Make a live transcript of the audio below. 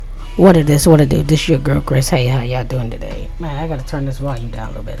What it is, what it do? This your girl Chris. Hey, how y'all doing today? Man, I gotta turn this volume down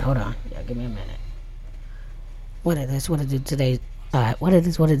a little bit. Hold on. Yeah, give me a minute. What it is, what it do today? What it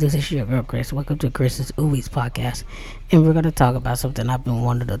is, what it do? This your girl Chris. Welcome to Chris's ooowee podcast. And we're gonna talk about something I've been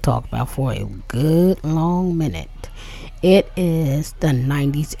wanting to talk about for a good long minute. It is the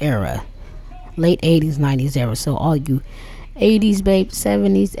 90s era. Late 80s, 90s era. So all you 80s babes,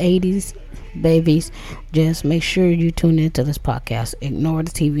 70s, 80s babies, just make sure you tune into this podcast. Ignore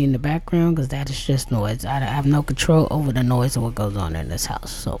the TV in the background because that is just noise. I have no control over the noise of what goes on in this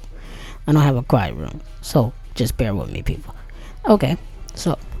house. So I don't have a quiet room. So just bear with me, people. Okay,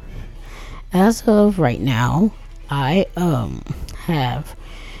 so as of right now, I have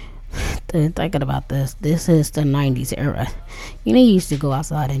thinking about this. This is the 90s era. You used to go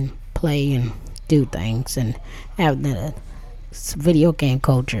outside and play and do things and have the video game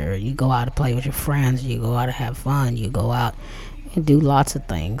culture. You go out to play with your friends, you go out to have fun, you go out and do lots of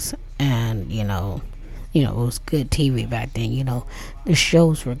things. And it was good TV back then. The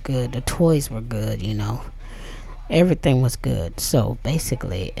shows were good, the toys were good, everything was good. So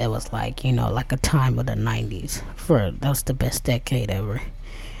basically it was like a time of the 90s. That was the best decade ever.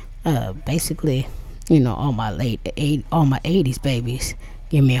 Basically, all my all my 80s babies,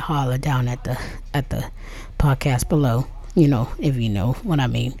 give me a holler down at the podcast below. If you know what I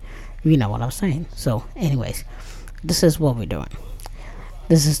mean, you know what I'm saying. So anyways, this is what we're doing.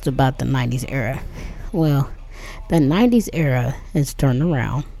 This is about the 90s era. Well, the 90s era has turned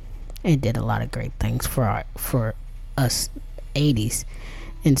around and did a lot of great things for us 80s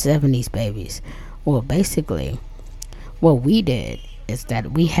and 70s babies. Well, basically what we did is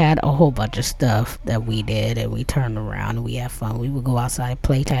that we had a whole bunch of stuff that we did, and we turned around and we had fun. We would go outside,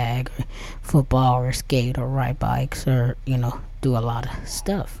 play tag or football or skate or ride bikes or do a lot of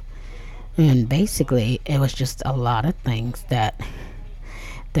stuff. And basically it was just a lot of things that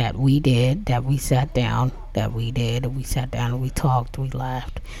we did, that we sat down and we talked, we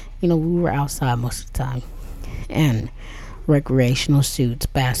laughed. We were outside most of the time. And recreational suits,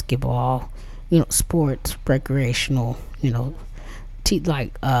 basketball, sports, recreational,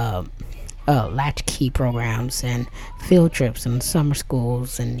 latchkey programs and field trips and summer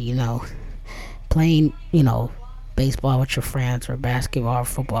schools and playing baseball with your friends or basketball or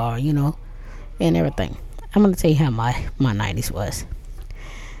football, and everything. I'm gonna tell you how my 90s was.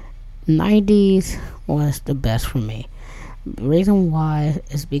 90s was the best for me. The reason why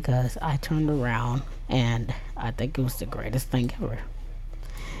is because I turned around and I think it was the greatest thing ever.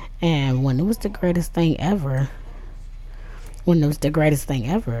 And when it was the greatest thing ever,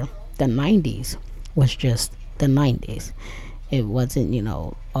 the 90s was just the 90s. It wasn't,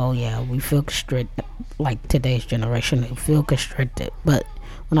 oh yeah, we feel constricted like today's generation. They feel constricted. But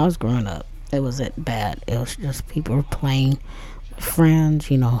when I was growing up, it wasn't bad. It was just people were playing with friends.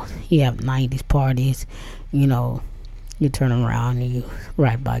 You have 90s parties. You turn around and you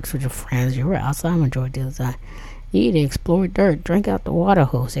ride bikes with your friends. You were outside majority of the time. You either explore dirt, drink out the water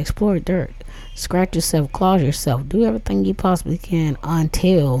hose, explore dirt, scratch yourself, claw yourself, do everything you possibly can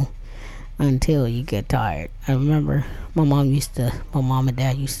until you get tired. I remember my mom and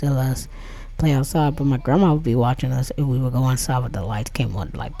dad used to let us play outside, but my grandma would be watching us if we would go inside with the lights came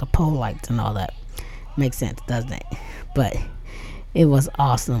on, like the pole lights and all that. Makes sense, doesn't it? But it was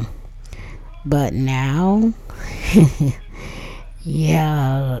awesome. But now,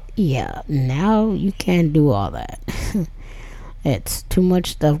 yeah, now you can't do all that. It's too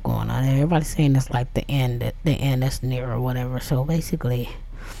much stuff going on. Everybody's saying it's like the end is near or whatever. So basically,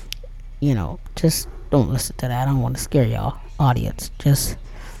 just don't listen to that. I don't want to scare y'all audience. Just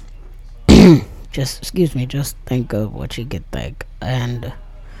think of what you can think and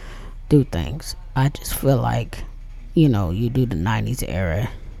do things. I just feel like, you do the 90s era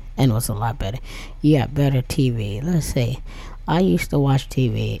and it was a lot better. You got better TV. Let's say I used to watch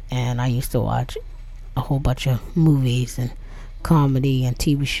TV and I used to watch a whole bunch of movies and comedy and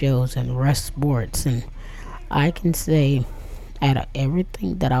TV shows and rest sports, and I can say out of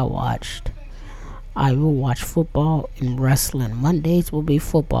everything that I watched, I will watch football and wrestling. Mondays will be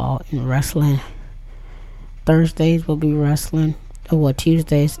football and wrestling. Thursdays will be wrestling.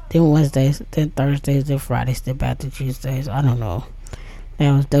 Tuesdays, then Wednesdays, then Thursdays, then Fridays, then back to Tuesdays. I don't know.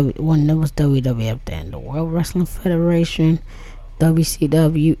 That was when it was WWF then. The World Wrestling Federation,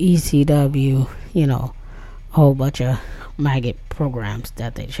 WCW, ECW, a whole bunch of maggot programs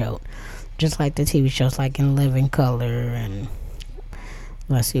that they showed. Just like the TV shows like In Living Color and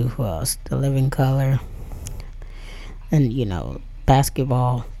let's see who else. The Living Color and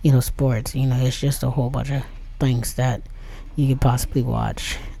basketball, sports, it's just a whole bunch of things that you could possibly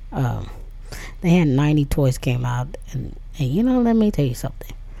watch. They had 90 toys came out and let me tell you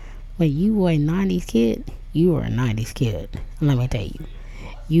something. when you were a 90's kid, you were a 90's kid. Let me tell you.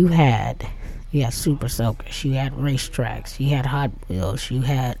 You had Super Soakers, you had racetracks, you had Hot Wheels, you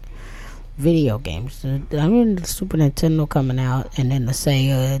had video games. I remember the Super Nintendo coming out, and then the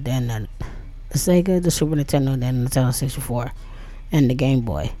Sega, then the Sega, the Super Nintendo, then the Nintendo 64, and the Game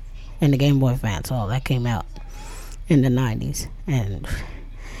Boy, and the Game Boy Advance. All that came out in the 90's. And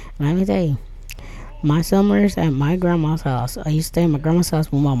let me tell you, my summers at my grandma's house, I used to stay at my grandma's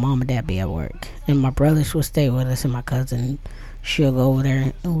house when my mom and dad be at work, and my brothers would stay with us, and my cousin, she'll go over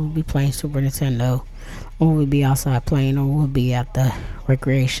there, and we'll be playing Super Nintendo, or we'll be outside playing, or we'll be at the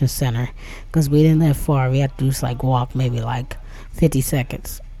recreation center, because we didn't live far. We had to just like walk maybe like 50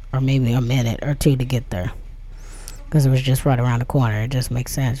 seconds, or maybe a minute or two to get there, because it was just right around the corner. It just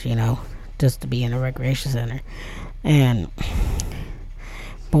makes sense, just to be in the recreation center. And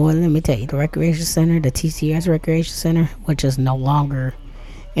boy, let me tell you, the recreation center, the TCS recreation center, which is no longer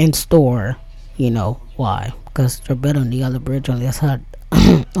in store, why? Because they're building the other bridge on the other side,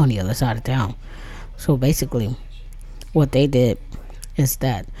 on the other side of town. So basically, what they did is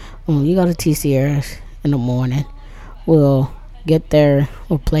that when we go to TCS in the morning, we'll get there,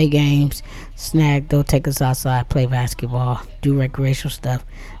 we'll play games, snack, they'll take us outside, play basketball, do recreational stuff,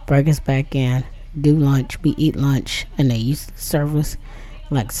 bring us back in, do lunch, we eat lunch, and they used to serve us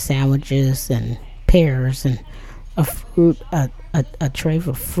like sandwiches and pears and a tray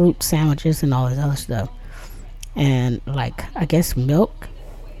for fruit sandwiches and all this other stuff. And like, I guess milk,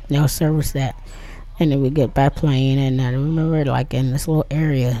 they'll serve us that. And then we get back playing, and I remember like in this little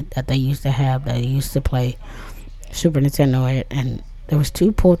area that they used to have, that used to play Super Nintendo, and there was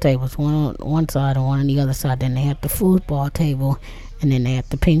two pool tables, one on one side and one on the other side. Then they had the football table, and then they had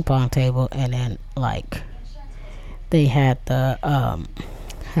the ping pong table, and then like they had the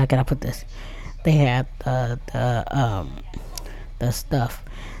how can I put this? They had the stuff,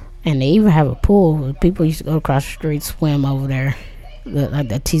 and they even have a pool. People used to go across the street, swim over there, like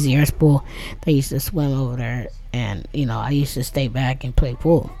the TCS pool. They used to swim over there, and I used to stay back and play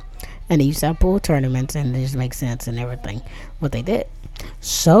pool. And they used to have pool tournaments, and it just makes sense and everything what they did.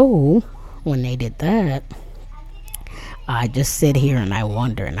 So when they did that, I just sit here and I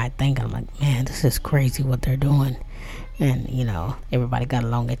wonder and I think, I'm like, man, this is crazy what they're doing. And everybody got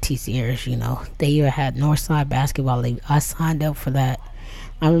along at TCS. They even had Northside Basketball League. I signed up for that.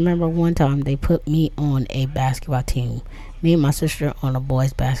 I remember one time they put me on a basketball team, me and my sister on a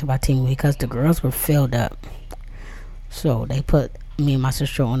boys basketball team, because the girls were filled up. So they put me and my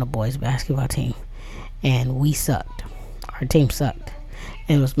sister on the boys basketball team, and we sucked. Our team sucked,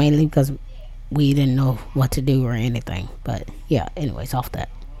 and it was mainly because we didn't know what to do or anything. But yeah, anyways, off that.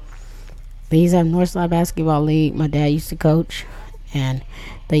 They used to have Northside Basketball League. My dad used to coach, and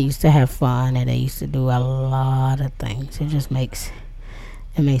they used to have fun, and they used to do a lot of things. It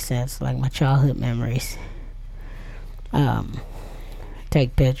makes sense, like my childhood memories.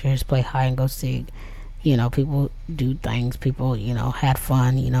 Take pictures, play hide and go seek. People do things. People, had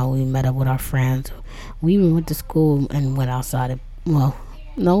fun. We met up with our friends. We even went to school and went outside. No,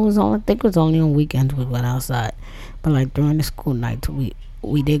 I think it was only on weekends we went outside. But like during the school nights,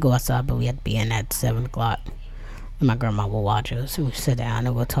 we did go outside, but we had to be in at 7 o'clock. And my grandma would watch us. So we'd sit down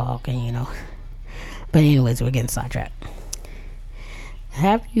and we'll talk, and But anyways, we're getting sidetracked.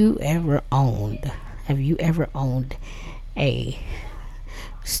 Have you ever owned a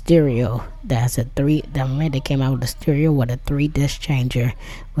stereo that's they came out with a stereo with a 3-disc changer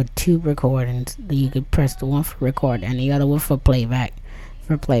with 2 recordings? You could press the one for record and the other one for playback.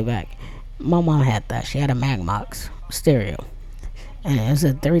 My mom had that. She had a Magmox stereo, and it was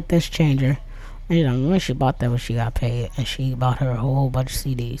a 3-disc changer. And when she bought that, when she got paid, and she bought her a whole bunch of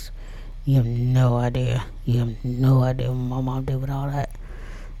CDs. You have no idea what my mom did with all that.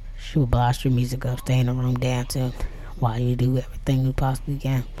 She would blast your music up, stay in the room dancing while you do everything you possibly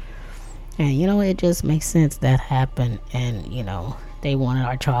can. And it just makes sense that happened. And they wanted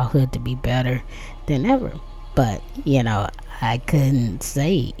our childhood to be better than ever. But I couldn't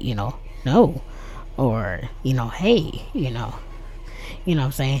say no, or hey, what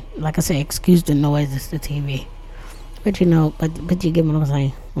I'm saying. Like I say, excuse the noise, it's the TV. But but you get what I'm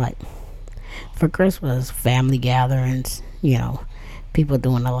saying. Like for Christmas, family gatherings, people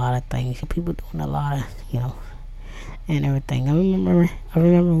doing a lot of things, people doing a lot of and everything. I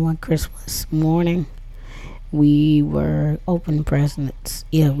remember one Christmas morning, we were opening presents.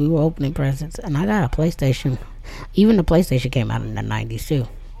 Yeah, we were opening presents, and I got a PlayStation. Even the PlayStation came out in the 90's too,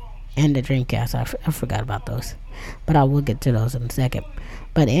 and the Dreamcast. I forgot about those, but I will get to those in a second.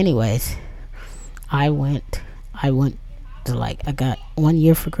 But anyways, I went to I got 1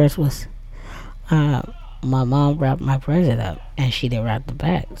 year for Christmas. my mom wrapped my present up, and she didn't wrap the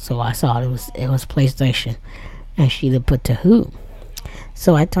back. So I saw it was PlayStation, and she did put the Who.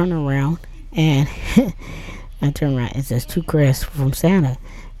 So I turned around, and I turned around. It says to Chris from Santa,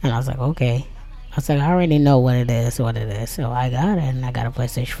 and I was like, okay. I was like, I already know what it is. So I got it, and I got a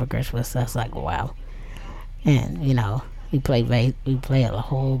PlayStation for Christmas. So I was like, wow. And we play a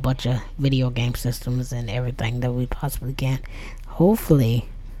whole bunch of video game systems and everything that we possibly can. Hopefully,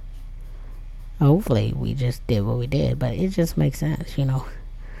 we just did what we did, but it just makes sense.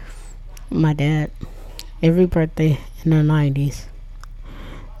 My dad, every birthday in the 90s,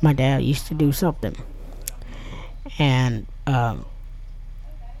 my dad used to do something. And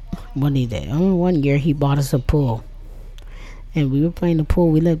what he did, one year he bought us a pool, and we were playing the pool.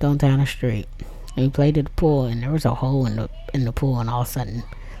 We lived on down the street, and we played at the pool, and there was a hole in the pool, and all of a sudden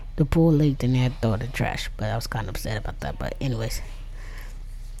the pool leaked, and they had to throw it in the trash. But I was kind of upset about that. But anyways,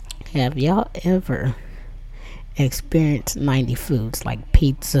 have y'all ever experienced 90 foods like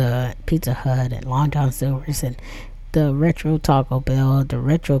Pizza Hut, and Long John Silver's, and the retro Taco Bell, the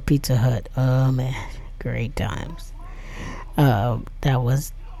retro Pizza Hut? Oh man, great times. That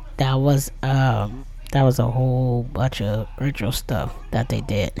was a whole bunch of retro stuff that they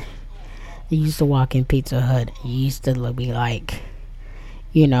did. You used to walk in Pizza Hut, and you used to be like,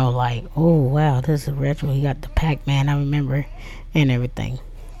 like, oh wow, this is retro. You got the Pac-Man, I remember, and everything.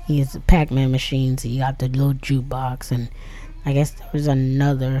 You used the Pac-Man machines. You got the little jukebox, and I guess there was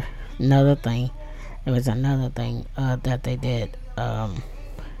another thing. There was another thing that they did.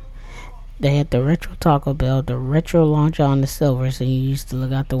 They had the retro Taco Bell, the retro Long John the Silver's, and you used to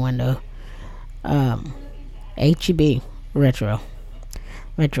look out the window. HEB retro.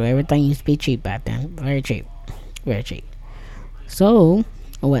 Everything used to be cheap back then. Very cheap. Very cheap. So,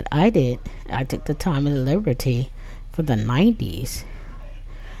 what I did, I took the time and the liberty for the 90s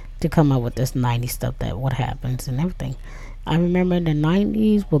to come up with this 90s stuff, that what happens and everything. I remember in the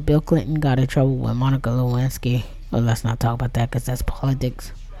 90s where Bill Clinton got in trouble with Monica Lewinsky. Well, let's not talk about that because that's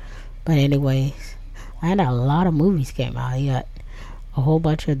politics. But anyways, I had a lot of movies came out. You got a whole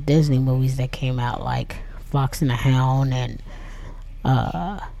bunch of Disney movies that came out, like Fox and the Hound, and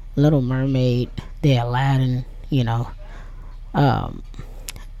Little Mermaid, the Aladdin,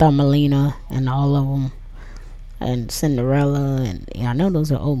 Thumbelina, and all of them, and Cinderella, and I know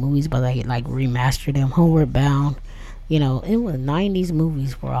those are old movies, but they like remastered them. Homeward Bound, it was 90s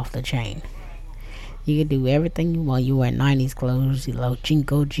movies were off the chain. You could do everything you want. You wear 90s clothes, your little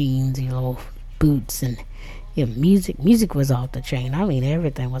Jinko jeans, your little boots, and music was off the chain. I mean,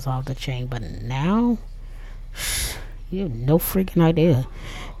 everything was off the chain. But now, you have no freaking idea.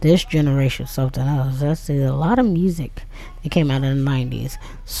 This generation is something else. That's a lot of music that came out in the 90s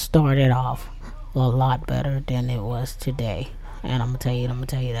started off a lot better than it was today. And I'm gonna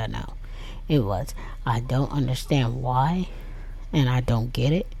tell you that now. It was. I don't understand why, and I don't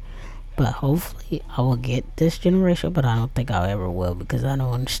get it. But hopefully I will get this generation, but I don't think I ever will because I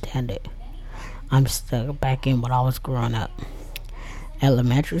don't understand it. I'm stuck back in when I was growing up.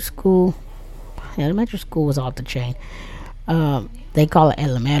 Elementary school was off the chain. They call it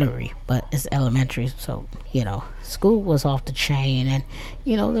elementary, but it's elementary. So, school was off the chain. And,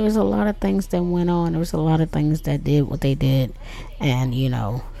 there was a lot of things that went on. There was a lot of things that did what they did. And,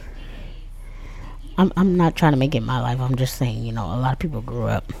 I'm not trying to make it my life. I'm just saying, a lot of people grew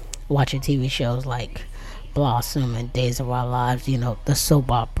up watching TV shows like Blossom and Days of Our Lives, the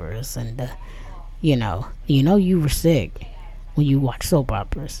soap operas, and you were sick when you watched soap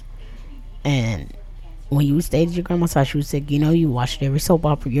operas. And when you stayed at your grandma's house, you were sick, you watched every soap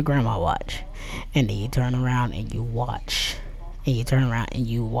opera your grandma watched. And then you turn around and you watch,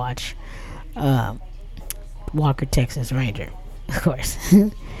 Walker, Texas Ranger, of course.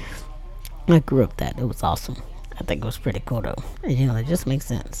 I grew up that. It was awesome. I think it was pretty cool though. And, it just makes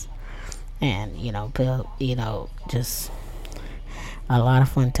sense. And, just a lot of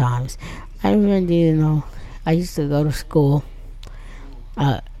fun times. I remember, I used to go to school,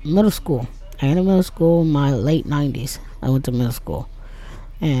 middle school. I went to middle school in my late 90s. I went to middle school.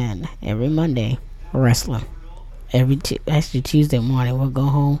 And every Monday, wrestling. Actually Tuesday morning, we'll go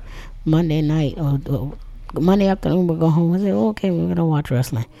home. Monday night, or Monday afternoon, we'll go home and say, okay, we're going to watch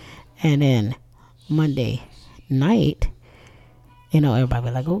wrestling. And then Monday night, everybody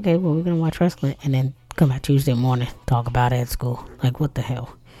be like, okay, well, we're going to watch wrestling. And then come back Tuesday morning, talk about it at school. Like, what the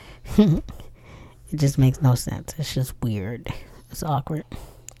hell? It just makes no sense. It's just weird. It's awkward.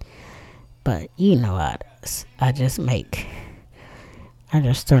 But how it is. I just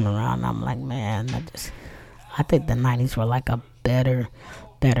turn around and I'm like, man, I think the 90s were like a better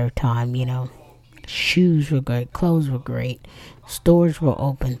time, Shoes were great. Clothes were great. Stores were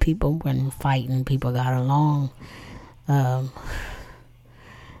open. People weren't fighting. People got along. Um,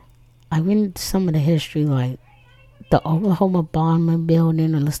 I went into some of the history, like the Oklahoma Bombing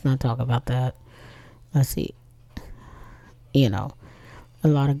building, and let's not talk about that. Let's see. You know, a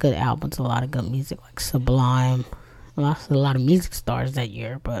lot of good albums, a lot of good music, like Sublime. A lot of music stars that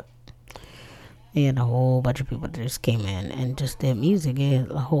year, but they had a whole bunch of people that just came in and just did music. They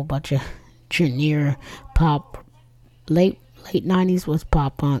had a whole bunch of genre pop. Late 90s was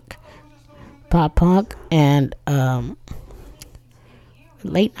pop punk, and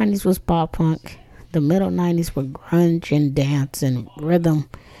late 90s was pop punk. The middle 90s were grunge and dance and rhythm.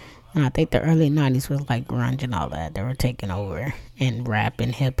 And I think the early 90s was like grunge and all that. They were taking over, and rap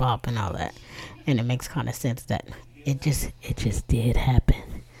and hip hop and all that. And it makes kind of sense that it just did happen,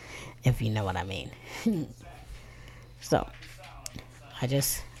 if you know what I mean. So I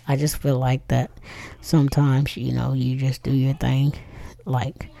just feel like that sometimes, you just do your thing.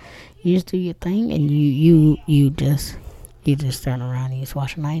 Like, you just do your thing, and you just turn around and you just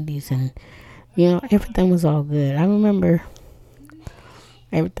watch the 90s, and everything was all good. I remember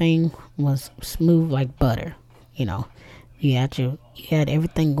everything was smooth like butter. You had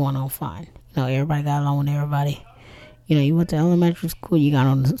everything going on fine. Everybody got along with everybody. You went to elementary school, you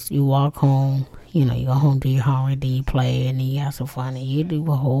walk home, you go home, do your homework, then you play, and then you have some fun, and you do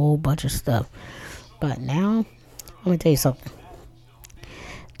a whole bunch of stuff. But now, let me tell you something.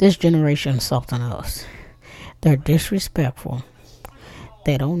 This generation is something else. They're disrespectful.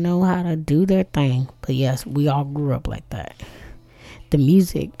 They don't know how to do their thing. But yes, we all grew up like that. The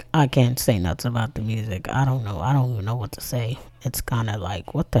music, I can't say nothing about the music. I don't know. I don't even know what to say. It's kind of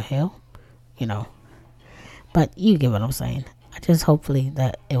like, what the hell? But you get what I'm saying. I just hopefully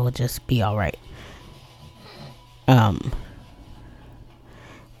that it will just be alright. What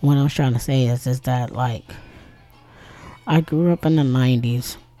I was trying to say is that, like, I grew up in the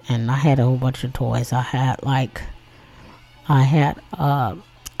 90s, and I had a whole bunch of toys. I had a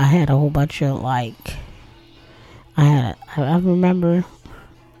whole bunch of, like, I remember,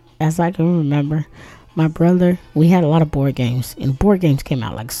 as I can remember, my brother, we had a lot of board games, and board games came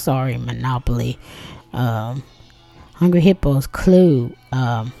out like Sorry, Monopoly, Hungry Hippos, Clue,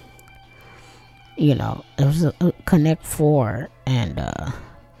 there was a Connect 4, and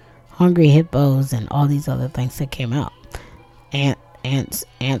Hungry Hippos, and all these other things that came out. Ants,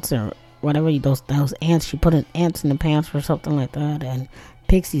 or whatever, those ants, you put ants in the pants or something like that, and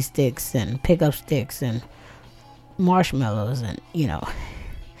pixie sticks, and pickup sticks, and marshmallows, and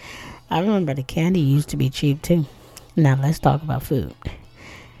I remember the candy used to be cheap too. Now let's talk about food.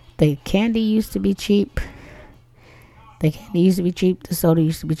 The candy used to be cheap. The soda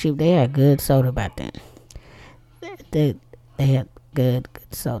used to be cheap. They had good soda back then. They had good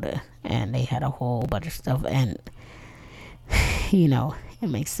soda, and they had a whole bunch of stuff, and it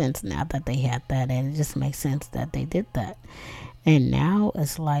makes sense now that they had that, and it just makes sense that they did that. And now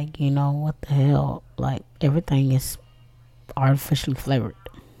it's like, what the hell? Like, everything is artificially flavored.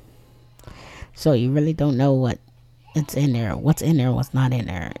 So you really don't know what's in there, what's not in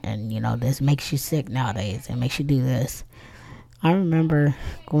there. And, this makes you sick nowadays. It makes you do this. I remember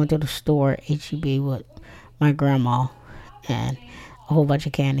going to the store, H-E-B, with my grandma, and a whole bunch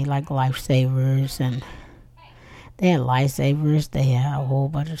of candy, like Lifesavers, and they had Lifesavers. They had a whole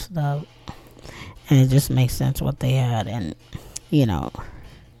bunch of stuff. And it just makes sense what they had. And,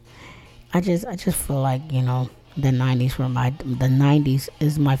 I just feel like, the 90s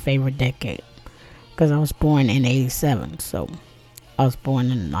is my favorite decade. Because I was born in 87, so I was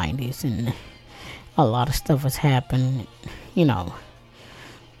born in the 90s, and a lot of stuff has happened,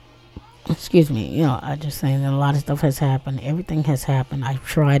 excuse me, I just saying that a lot of stuff has happened. Everything has happened. I've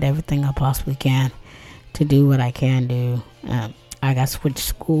tried everything I possibly can to do what I can do. I got switched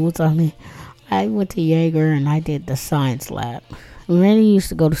schools on me. I went to Jaeger, and I did the science lab. We really used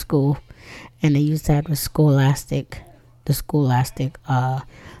to go to school, and they used to have the Scholastic,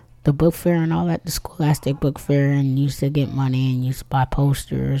 the book fair and all that, the Scholastic book fair, and used to get money and used to buy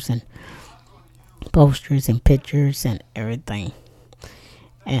posters and pictures and everything,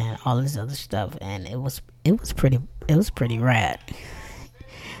 and all this other stuff, and it was pretty rad.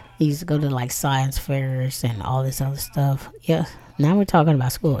 I used to go to like science fairs and all this other stuff. Yeah, now we're talking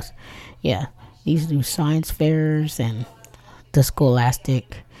about schools. Yeah, we used to do science fairs and the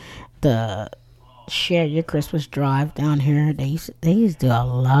Scholastic, the Share Your Christmas Drive down here. They used to do a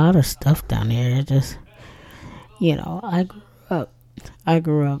lot of stuff down there. Just, I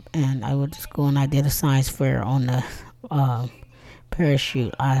grew up, and I went to school, and I did a science fair on the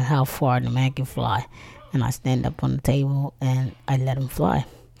parachute. How far the man can fly, and I stand up on the table and I let him fly.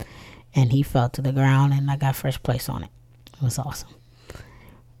 and he fell to the ground, and I got first place on it. It was awesome.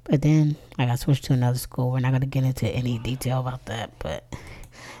 But then I got switched to another school. We're not going to get into any detail about that. But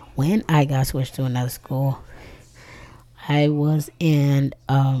when I got switched to another school, I was in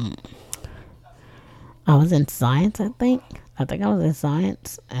science, I think. I think I was in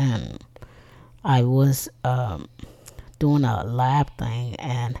science, and I was doing a lab thing,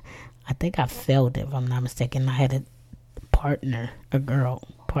 and I think I failed it, if I'm not mistaken. I had a girl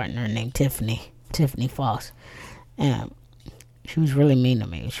partner named Tiffany Foss, and she was really mean to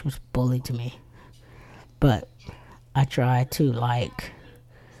me. She was bully to me, but I tried to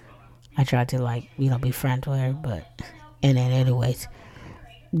be friends with her. But and then anyways,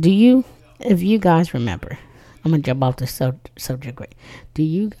 if you guys remember, I'm gonna jump off the subject right. Do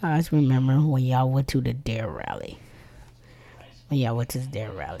you guys remember when y'all went to the Dare rally? If you went to the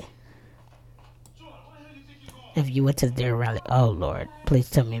Dare rally, oh Lord, please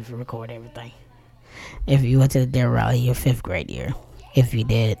tell me if you record everything. If you went to the Dare rally your 5th grade year, if you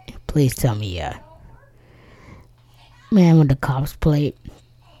did, please tell me yeah. Man, when the cops played,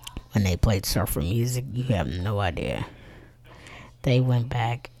 when they played surfer music, you have no idea. They went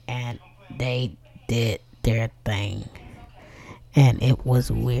back and they did their thing, and it was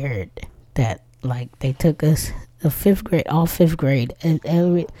weird that they took us the 5th grade, all 5th grade, and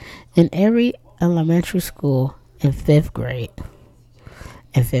every elementary school in 5th grade.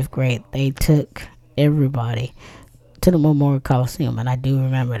 In 5th grade, they took everybody to the Memorial Coliseum, and I do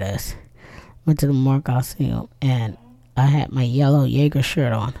remember this. Went to the Memorial Coliseum, and I had my yellow Jaeger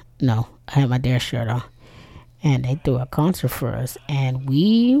shirt on. No, I had my Dare shirt on, and they threw a concert for us, and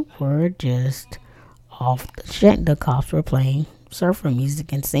we were just off the shit. The cops were playing surfer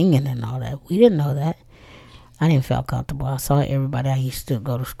music and singing and all that. We didn't know that. I didn't feel comfortable. I saw everybody I used to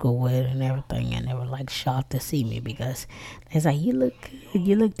go to school with and everything, and they were shocked to see me because they was like, you look good,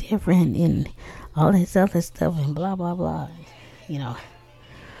 you look different, and all this other stuff and blah blah blah.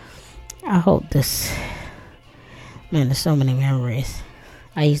 I hope this, man, there's so many memories.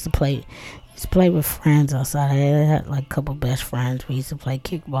 I used to play with friends outside. I had a couple best friends. We used to play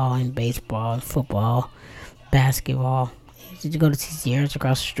kickball and baseball and football, basketball. I used to go to TCRs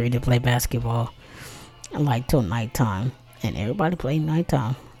across the street and play basketball till nighttime, and everybody played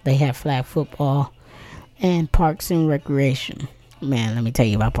nighttime. They had flag football and Parks and Recreation. Man, let me tell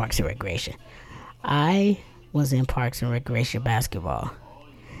you about Parks and Recreation. I was in Parks and Recreation basketball,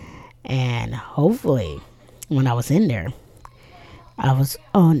 and hopefully when I was in there, I was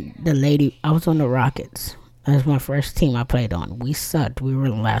on the Rockets. That was my first team I played on. We sucked. We were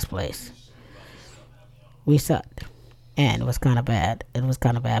in last place. We sucked, and it was kind of bad. It was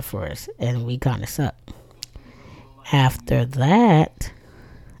kind of bad for us, and we kind of sucked. After that,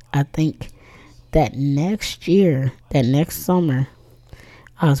 I think that next summer,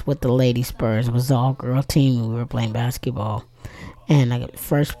 I was with the Lady Spurs. It was an all-girl team. We were playing basketball, and I got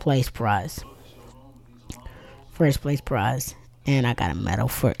first place prize, and I got a medal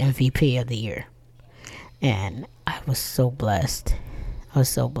for MVP of the year. And I was so blessed.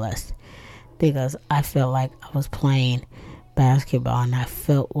 Because I felt like I was playing basketball, and I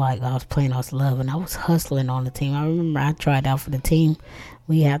felt like I was playing us love, and I was hustling on the team. I remember I tried out for the team.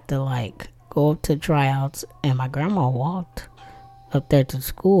 We had to go up to tryouts, and my grandma walked up there to the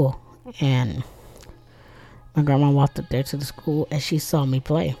school, and and she saw me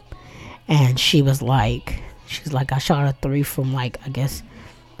play, and she was like, I shot a 3 from I guess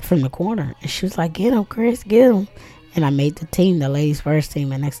from the corner, and she was like, get him, Chris, get him. And I made the team, the ladies first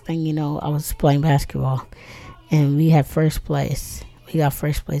team, and next thing you know, I was playing basketball, and we had first place. We got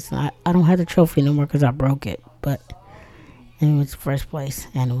first place, and I don't have the trophy no more because I broke it, but it was first place,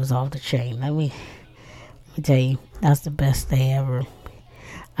 and it was off the chain. Let me tell you, that's the best day ever.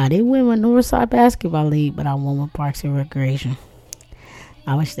 I didn't win with Northside Basketball League, but I won with Parks and Recreation.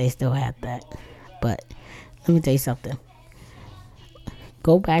 I wish they still had that, but let me tell you something.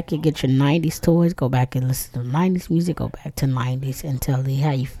 Go back and get your 90s toys. Go back and listen to 90s music. Go back to 90s and tell me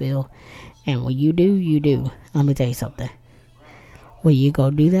how you feel. And when you do, you do. Let me tell you something. When you go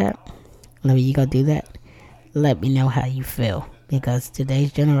do that, let me know how you feel. Because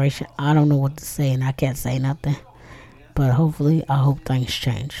today's generation, I don't know what to say and I can't say nothing. But hopefully, I hope things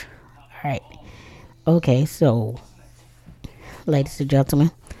change. Alright. Okay, so, ladies and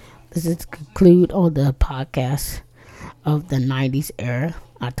gentlemen, this is to conclude on the podcast of the 90s era.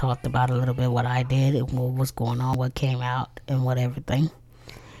 I talked about a little bit what I did and what was going on, what came out, and what everything.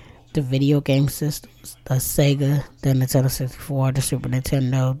 The video game systems, the Sega, the Nintendo 64, the Super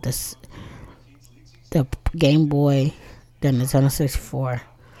Nintendo, the Game Boy, the Nintendo 64.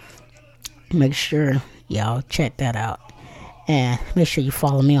 Make sure y'all check that out. And make sure you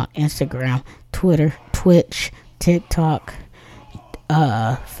follow me on Instagram, Twitter, Twitch, TikTok,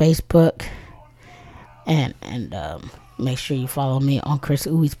 Facebook, and make sure you follow me on Chris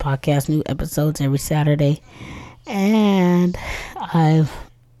Oowee's podcast. New episodes every Saturday, and I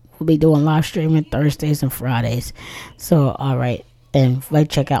will be doing live streaming Thursdays and Fridays. So, all right. And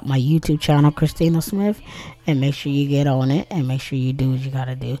check out my YouTube channel, Christina Smith, and make sure you get on it and make sure you do what you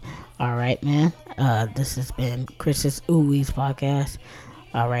gotta do. All right, man. This has been Chris's Oowee's podcast.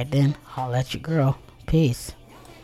 All right, then. Holla at your girl. Peace.